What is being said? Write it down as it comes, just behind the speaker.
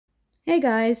Hey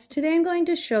guys, today I'm going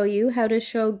to show you how to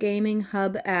show Gaming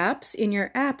Hub apps in your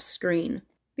apps screen.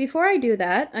 Before I do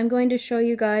that, I'm going to show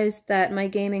you guys that my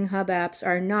Gaming Hub apps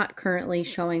are not currently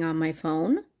showing on my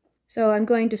phone. So I'm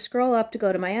going to scroll up to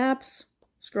go to my apps,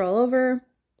 scroll over,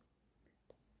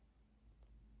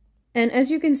 and as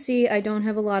you can see, I don't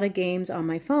have a lot of games on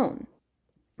my phone.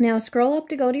 Now scroll up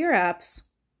to go to your apps,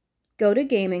 go to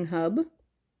Gaming Hub,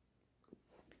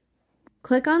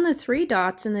 click on the three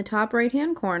dots in the top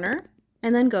right-hand corner,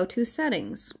 and then go to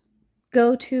Settings.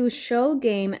 Go to Show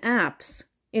Game Apps.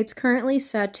 It's currently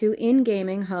set to In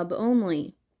Gaming Hub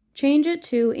only. Change it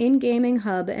to In Gaming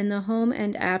Hub in the Home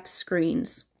and Apps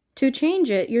screens. To change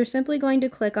it, you're simply going to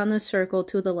click on the circle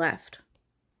to the left.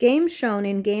 Games shown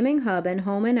in Gaming Hub and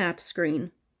Home and Apps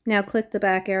screen. Now click the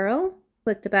back arrow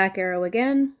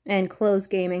again, and close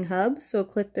Gaming Hub, so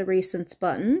click the Recents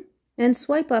button, and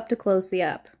swipe up to close the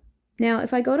app. Now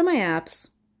if I go to my apps,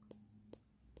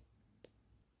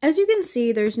 as you can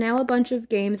see, there's now a bunch of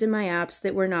games in my apps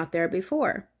that were not there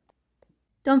before.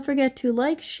 Don't forget to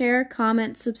like, share,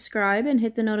 comment, subscribe, and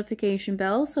hit the notification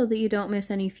bell so that you don't miss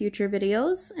any future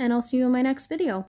videos, and I'll see you in my next video.